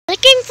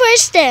more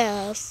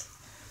stuff.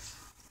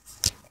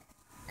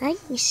 I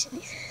used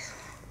to.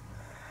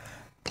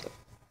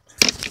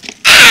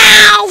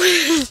 Ow!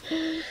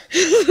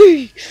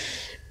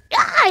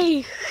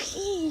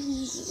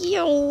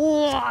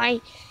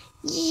 Why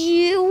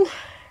you?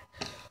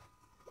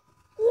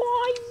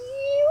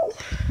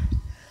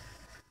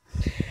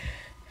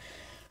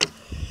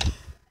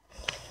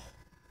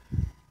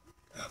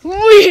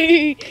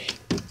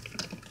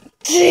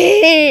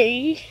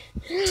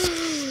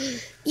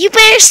 You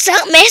better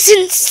stop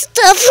messing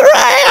stuff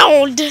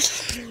around.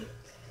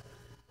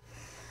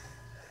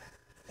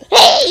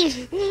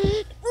 Hey!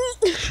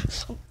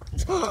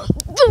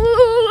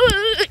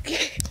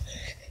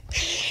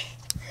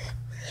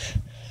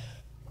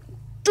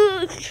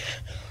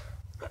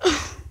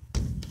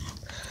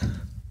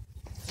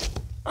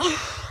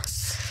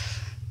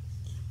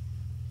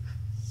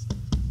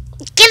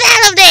 Get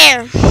out of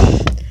there!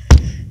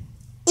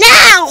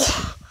 Now!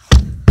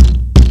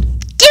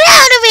 Get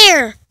out of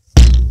here!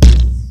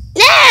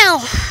 Now!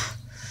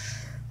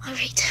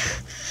 Alright,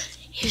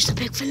 here's the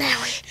big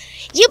finale.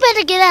 You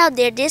better get out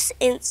there this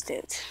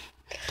instant.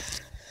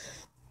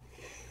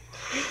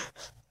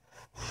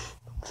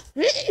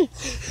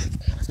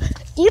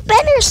 You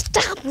better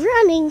stop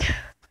running.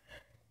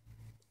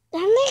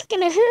 I'm not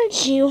gonna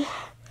hurt you.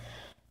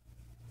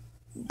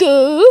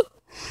 Duh.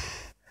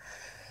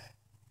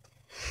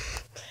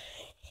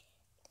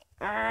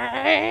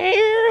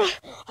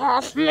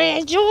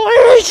 Hofmann,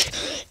 George,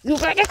 you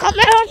better come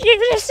out here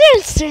this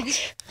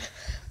instant.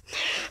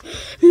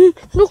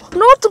 No,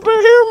 not to be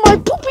here, my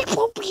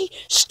poopy,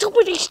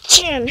 stupid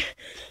chin.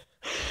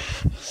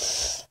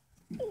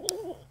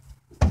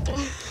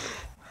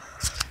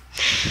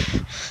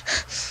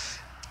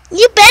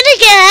 You better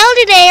get out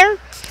of there.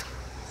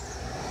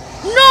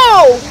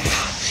 No.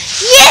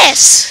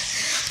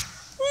 Yes.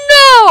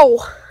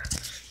 No.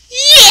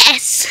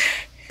 Yes.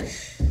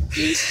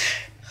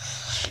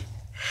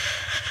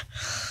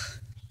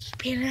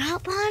 Better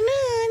hop on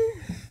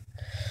in.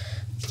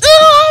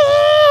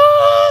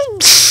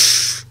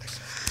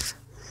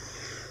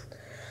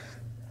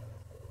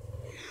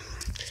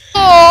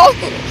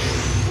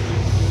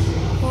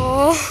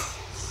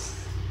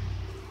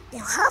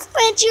 Now,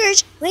 Hofmann,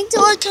 George, wait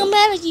till I come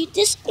out of you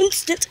this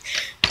instant.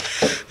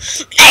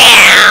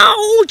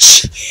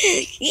 Ouch!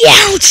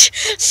 Ouch!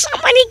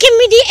 Somebody give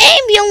me the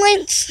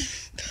ambulance!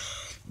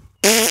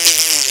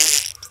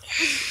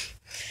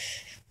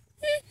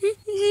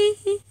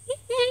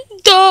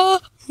 Duh.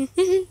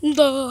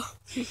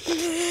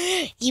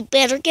 You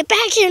better get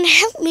back here and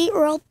help me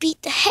or I'll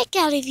beat the heck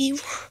out of you.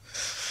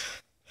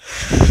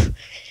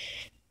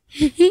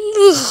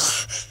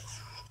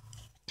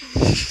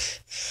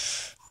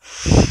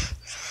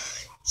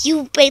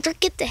 You better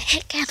get the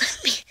heck out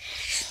of me.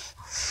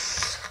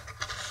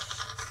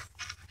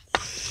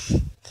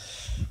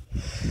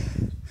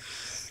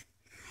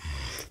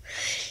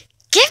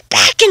 Get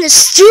back in the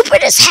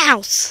stupidest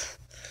house.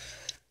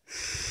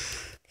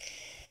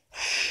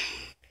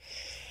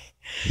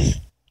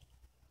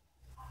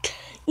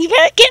 You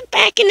better get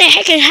back in the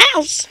heckin'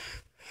 house.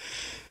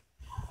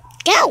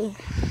 Go.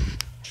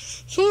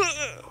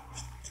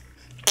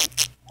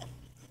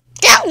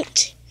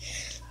 Don't.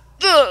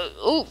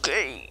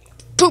 Okay.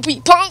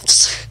 Poopy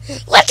pumps.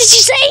 What did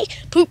you say?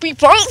 Poopy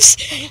pumps?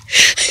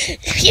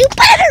 You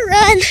better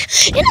run.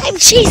 And I'm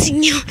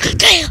chasing you.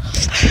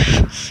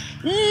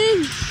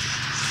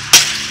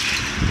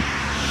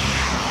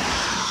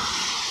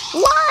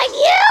 Why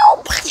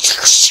you?